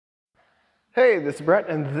Hey, this is Brett,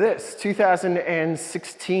 and this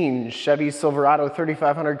 2016 Chevy Silverado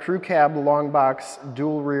 3500 Crew Cab Longbox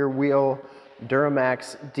Dual Rear Wheel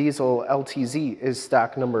Duramax Diesel LTZ is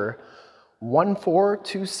stock number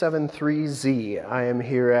 14273Z. I am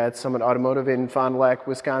here at Summit Automotive in Fond du Lac,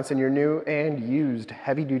 Wisconsin, your new and used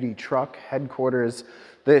heavy-duty truck headquarters.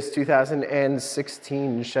 This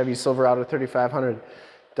 2016 Chevy Silverado 3500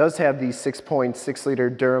 does have the 6.6-liter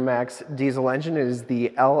Duramax diesel engine. It is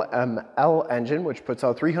the LML engine, which puts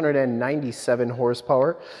out 397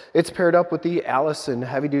 horsepower. It's paired up with the Allison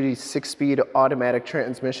heavy-duty 6-speed automatic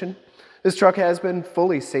transmission. This truck has been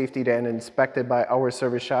fully safetied and inspected by our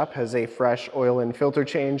service shop, has a fresh oil and filter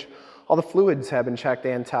change. All the fluids have been checked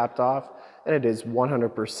and topped off, and it is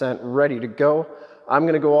 100% ready to go. I'm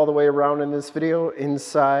going to go all the way around in this video,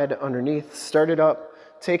 inside, underneath, start it up,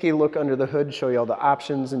 take a look under the hood, show you all the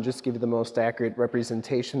options, and just give you the most accurate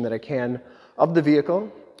representation that I can of the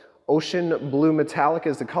vehicle. Ocean Blue Metallic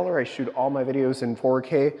is the color. I shoot all my videos in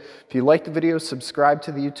 4K. If you like the video, subscribe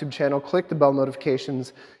to the YouTube channel, click the bell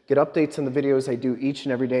notifications, get updates on the videos I do each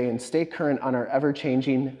and every day, and stay current on our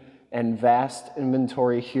ever-changing and vast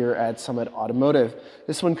inventory here at Summit Automotive.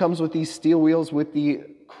 This one comes with these steel wheels with the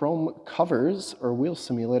chrome covers, or wheel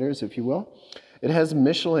simulators, if you will. It has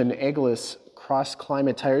Michelin Agilis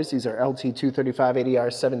CrossClimate tires. These are LT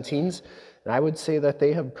 235/80R 17s, and I would say that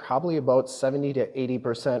they have probably about 70 to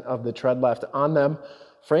 80% of the tread left on them.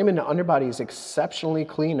 Frame and underbody is exceptionally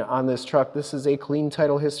clean on this truck. This is a clean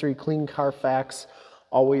title history, clean CARFAX,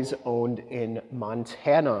 always owned in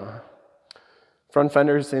Montana. Front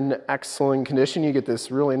fender's in excellent condition. You get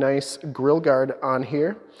this really nice grill guard on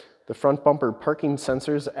here. The front bumper parking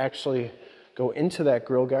sensors actually go into that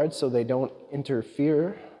grill guard so they don't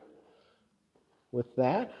interfere with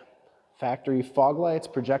that. Factory fog lights,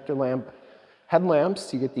 projector lamp,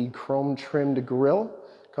 headlamps. You get the chrome trimmed grille.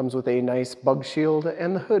 Comes with a nice bug shield,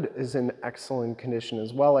 and the hood is in excellent condition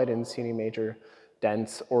as well. I didn't see any major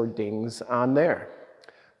dents or dings on there.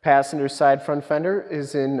 Passenger side front fender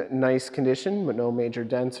is in nice condition, but no major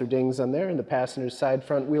dents or dings on there. And the passenger side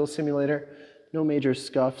front wheel simulator, no major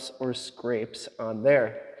scuffs or scrapes on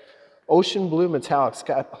there. Ocean Blue Metallic's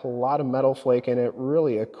got a lot of metal flake in it,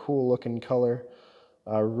 really a cool looking color.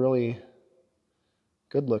 Really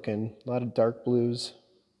good looking, a lot of dark blues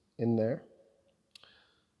in there.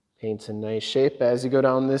 Paint's in nice shape. As you go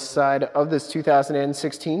down this side of this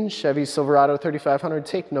 2016 Chevy Silverado 3500,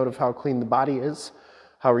 take note of how clean the body is,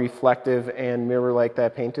 how reflective and mirror-like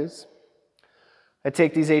that paint is. I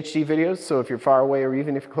take these HD videos, so if you're far away or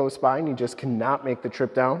even if you're close by and you just cannot make the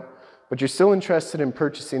trip down, but you're still interested in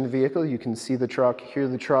purchasing the vehicle, you can see the truck, hear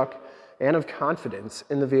the truck, and have confidence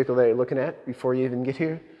in the vehicle that you're looking at before you even get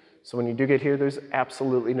here. So when you do get here, there's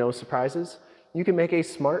absolutely no surprises. You can make a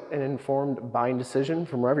smart and informed buying decision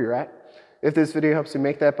from wherever you're at. If this video helps you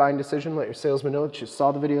make that buying decision, let your salesman know that you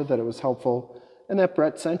saw the video, that it was helpful, and that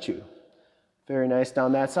Brett sent you. Very nice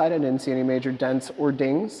down that side. I didn't see any major dents or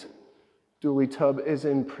dings. Dually tub is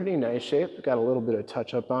in pretty nice shape. Got a little bit of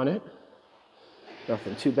touch up on it.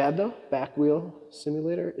 Nothing too bad though. Back wheel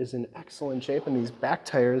simulator is in excellent shape, and these back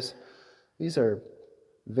tires, these are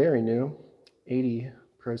very new, 80%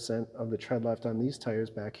 of the tread left on these tires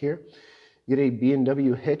back here. You get a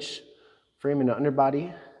B&W Hitch frame and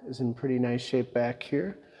underbody is in pretty nice shape back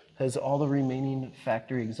here. Has all the remaining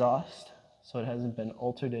factory exhaust, so it hasn't been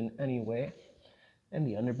altered in any way. And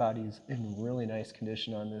the underbody is in really nice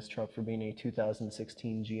condition on this truck for being a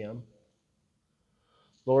 2016 GM.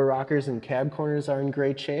 Lower rockers and cab corners are in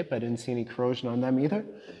great shape. I didn't see any corrosion on them either.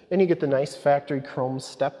 And you get the nice factory chrome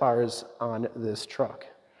step bars on this truck.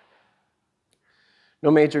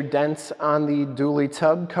 No major dents on the dually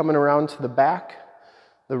tub. Coming around to the back,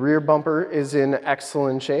 the rear bumper is in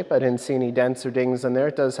excellent shape. I didn't see any dents or dings on there.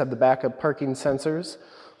 It does have the backup parking sensors.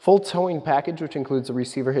 Full towing package, which includes a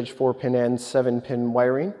receiver hitch, 4-pin and 7-pin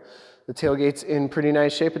wiring. The tailgate's in pretty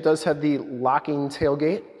nice shape. It does have the locking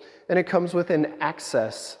tailgate. And it comes with an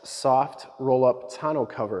Access soft roll-up tonneau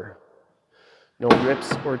cover. No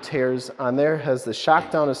rips or tears on there. Has the shock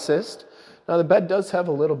down assist. Now the bed does have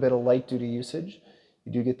a little bit of light duty usage.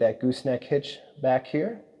 You do get that gooseneck hitch back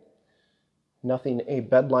here. Nothing a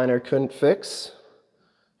bed liner couldn't fix.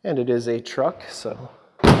 And it is a truck, so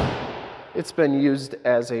it's been used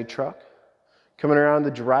as a truck. Coming around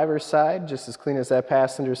the driver's side, just as clean as that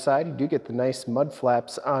passenger side, you do get the nice mud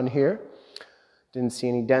flaps on here. Didn't see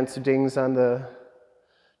any dents or dings on the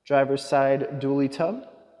driver's side dually tub.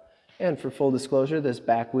 And for full disclosure, this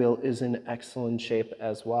back wheel is in excellent shape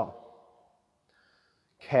as well.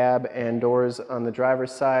 Cab and doors on the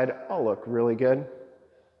driver's side all look really good.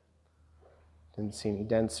 Didn't see any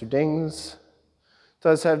dents or dings.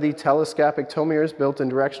 Does have the telescopic tow mirrors, built-in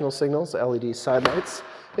directional signals, LED side lights.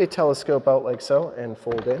 They telescope out like so and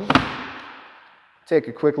fold in. Take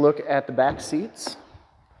a quick look at the back seats.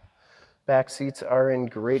 Back seats are in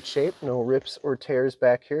great shape, no rips or tears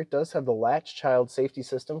back here. It does have the Latch child safety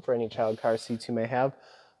system for any child car seats you may have.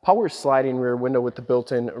 Power sliding rear window with the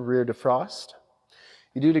built-in rear defrost.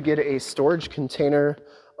 You do get a storage container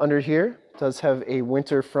under here. It does have a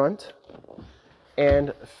winter front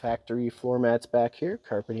and factory floor mats back here.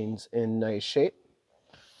 Carpeting's in nice shape.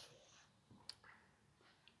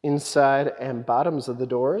 Inside and bottoms of the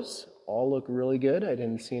doors all look really good. I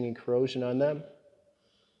didn't see any corrosion on them.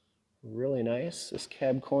 Really nice. This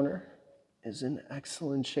cab corner is in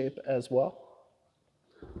excellent shape as well.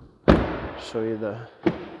 Show you the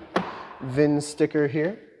VIN sticker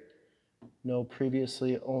here. No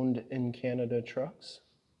previously owned in Canada trucks.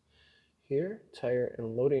 Here, tire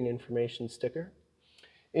and loading information sticker.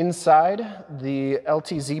 Inside, the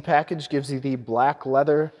L.T.C.H package gives you the black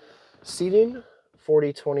leather seating,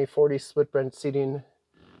 40-20-40 split bench seating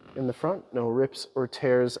in the front. No rips or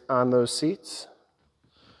tears on those seats.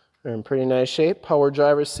 They're in pretty nice shape. Power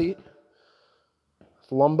driver's seat.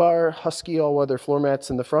 Lumbar, Husky all-weather floor mats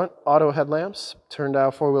in the front. Auto headlamps, turned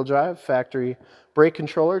out four-wheel drive, factory brake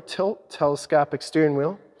controller, tilt, telescopic steering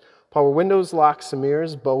wheel. Power windows, locks and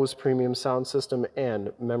mirrors, Bose premium sound system,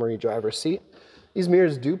 and memory driver's seat. These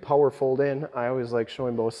mirrors do power fold in. I always like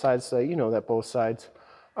showing both sides so you know that both sides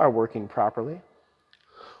are working properly.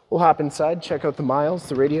 We'll hop inside, check out the miles,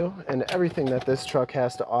 the radio, and everything that this truck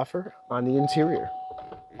has to offer on the interior.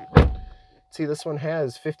 See, this one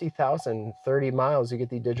has 50,030 miles. You get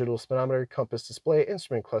the digital speedometer, compass display,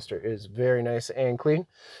 instrument cluster is very nice and clean.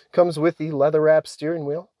 Comes with the leather wrap steering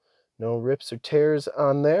wheel. No rips or tears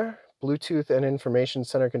on there. Bluetooth and information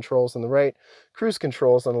center controls on the right, cruise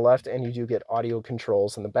controls on the left, and you do get audio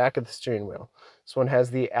controls in the back of the steering wheel. This one has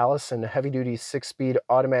the Allison heavy-duty 6-speed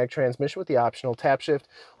automatic transmission with the optional tap shift.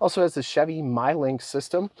 Also has the Chevy MyLink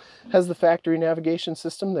system. Has the factory navigation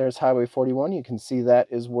system. There's Highway 41. You can see that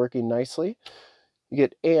is working nicely. You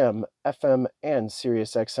get AM, FM, and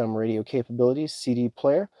Sirius XM radio capabilities, CD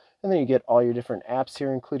player. And then you get all your different apps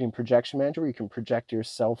here, including Projection Manager, where you can project your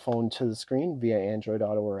cell phone to the screen via Android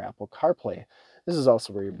Auto or Apple CarPlay. This is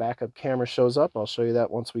also where your backup camera shows up. I'll show you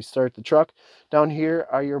that once we start the truck. Down here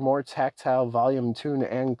are your more tactile volume, tune,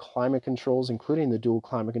 and climate controls, including the dual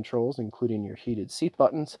climate controls, including your heated seat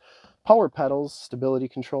buttons, power pedals, stability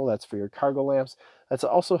control, that's for your cargo lamps. That's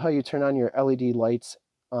also how you turn on your LED lights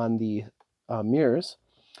on the mirrors.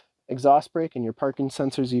 Exhaust brake and your parking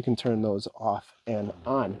sensors, you can turn those off and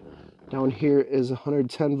on. Down here is a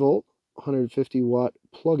 110 volt, 150 watt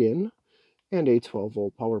plug-in, and a 12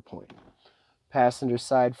 volt power point. Passenger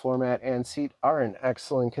side floor mat and seat are in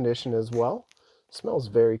excellent condition as well. Smells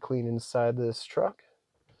very clean inside this truck.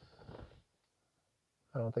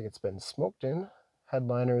 I don't think it's been smoked in.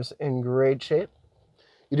 Headliner's in great shape.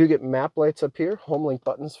 You do get map lights up here, home link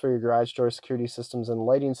buttons for your garage door security systems and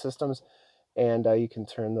lighting systems. And you can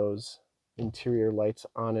turn those interior lights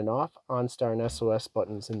on and off, OnStar and SOS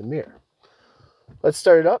buttons in the mirror. Let's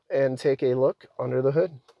start it up and take a look under the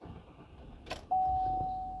hood.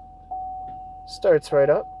 Starts right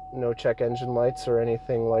up, no check engine lights or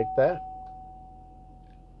anything like that.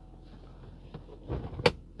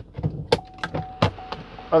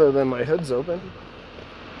 Other than my hood's open.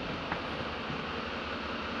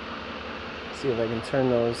 See if I can turn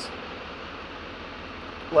those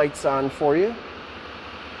lights on for you.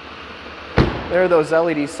 There are those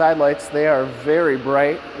LED side lights. They are very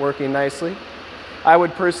bright, working nicely. I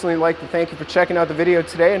would personally like to thank you for checking out the video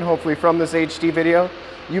today, and hopefully from this HD video,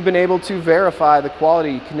 you've been able to verify the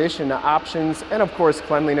quality, condition, options, and of course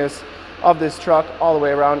cleanliness of this truck all the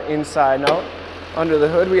way around inside and out. Under the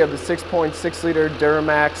hood, we have the 6.6 liter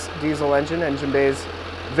Duramax diesel engine. Engine bay is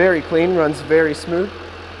very clean, runs very smooth.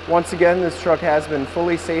 Once again, this truck has been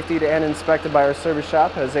fully safetied and inspected by our service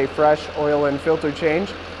shop, has a fresh oil and filter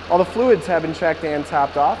change. All the fluids have been checked and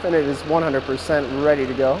topped off, and it is 100% ready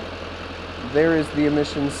to go. There is the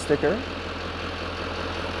emissions sticker.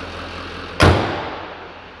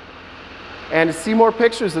 And to see more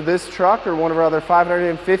pictures of this truck or one of our other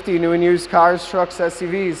 550 new and used cars, trucks,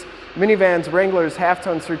 SUVs, minivans, Wranglers, half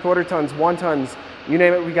tons, 3/4 tons, 1 tons, you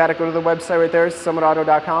name it, we got to go to the website right there,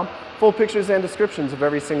 summitauto.com. Full pictures and descriptions of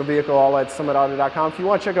every single vehicle, all at summitauto.com. If you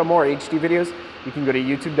want to check out more HD videos, you can go to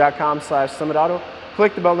youtube.com/summitauto.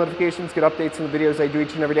 Click the bell notifications, get updates on the videos I do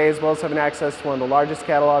each and every day, as well as having access to one of the largest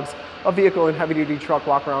catalogs of vehicle and heavy-duty truck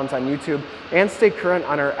walkarounds on YouTube, and stay current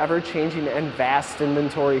on our ever-changing and vast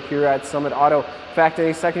inventory here at Summit Auto. In fact, in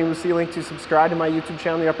a second, you will see a link to subscribe to my YouTube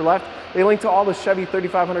channel in the upper left, a link to all the Chevy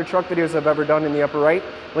 3500 truck videos I've ever done in the upper right,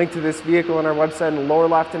 link to this vehicle on our website in the lower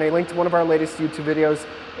left, and a link to one of our latest YouTube videos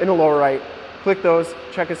in the lower right. Click those,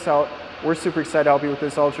 check us out. We're super excited to help you with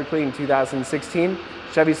this ultra clean 2016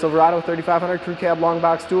 Chevy Silverado 3500 Crew Cab Long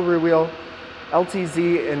Box Dual Rear Wheel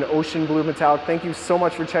LTZ in Ocean Blue Metallic. Thank you so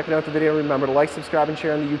much for checking out the video. Remember to like, subscribe, and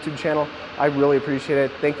share on the YouTube channel. I really appreciate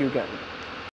it. Thank you again.